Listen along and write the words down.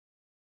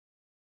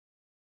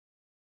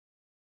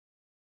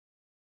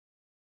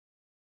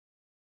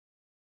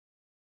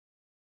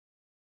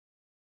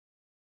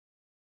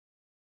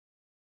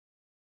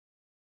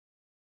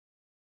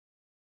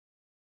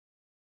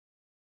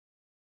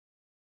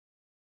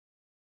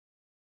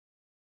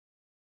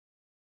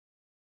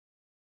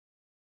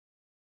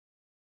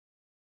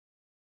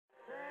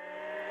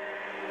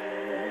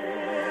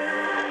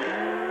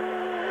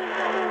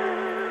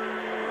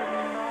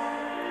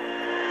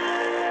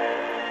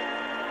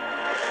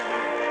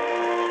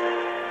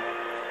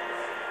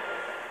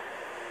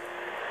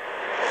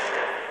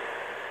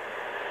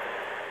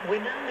We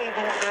now leaving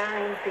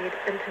RNZI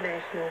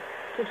International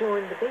to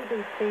join the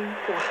BBC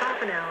for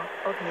half an hour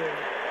of news.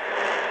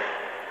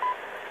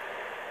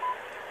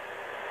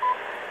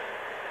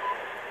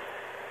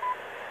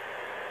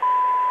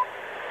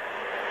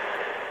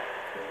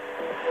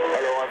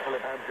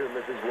 And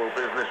this is World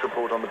Business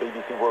Report on the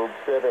BBC World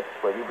Service,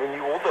 where we bring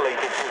you all the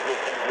latest business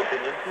news and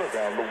opinions from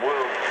around the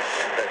world.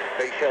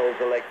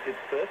 Seychelles elected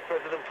first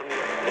president from the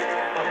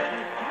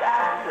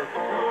RNZI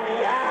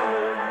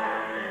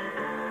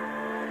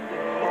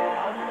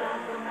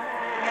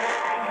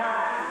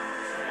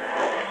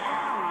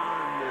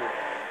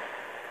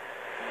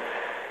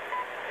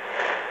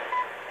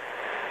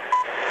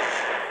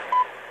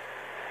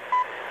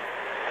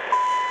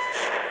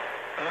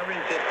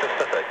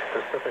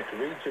Pacific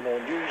Regional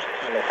News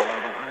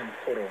Talafalava and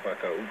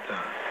Korovaka-Uta.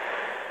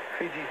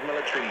 Fiji's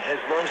military has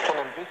launched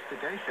an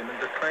investigation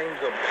into claims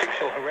of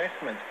sexual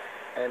harassment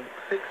and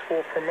sex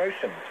for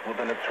promotions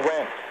within its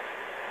ranks.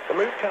 The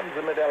move comes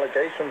amid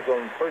allegations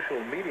on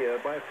social media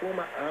by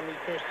former army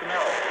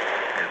personnel,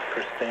 as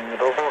Christine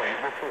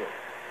Rovoi reports.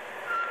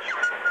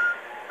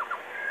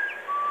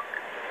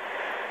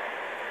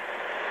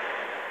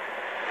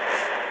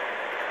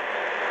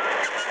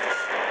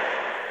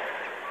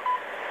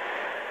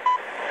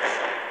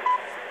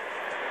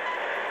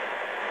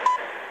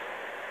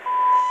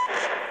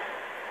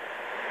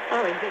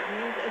 RNZI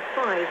News at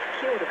 5.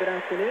 Kia ora, good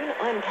afternoon.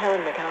 I'm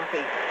Karen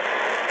McCarthy.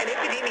 An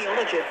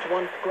epidemiologist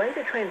wants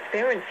greater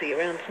transparency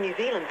around New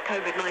Zealand's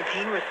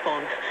COVID-19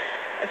 response.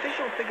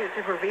 Official figures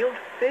have revealed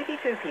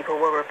 32 people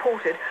were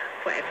reported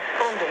for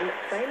absconding,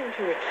 failing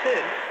to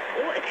return,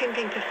 or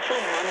attempting to flee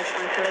managed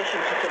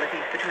isolation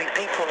facilities between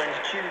April and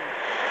June.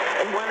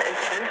 In one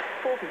incident,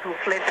 4 people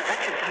fled the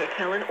Richards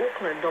Hotel in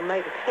Auckland on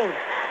May the 10th.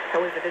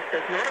 However, this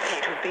does not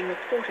appear to have been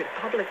reported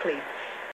publicly.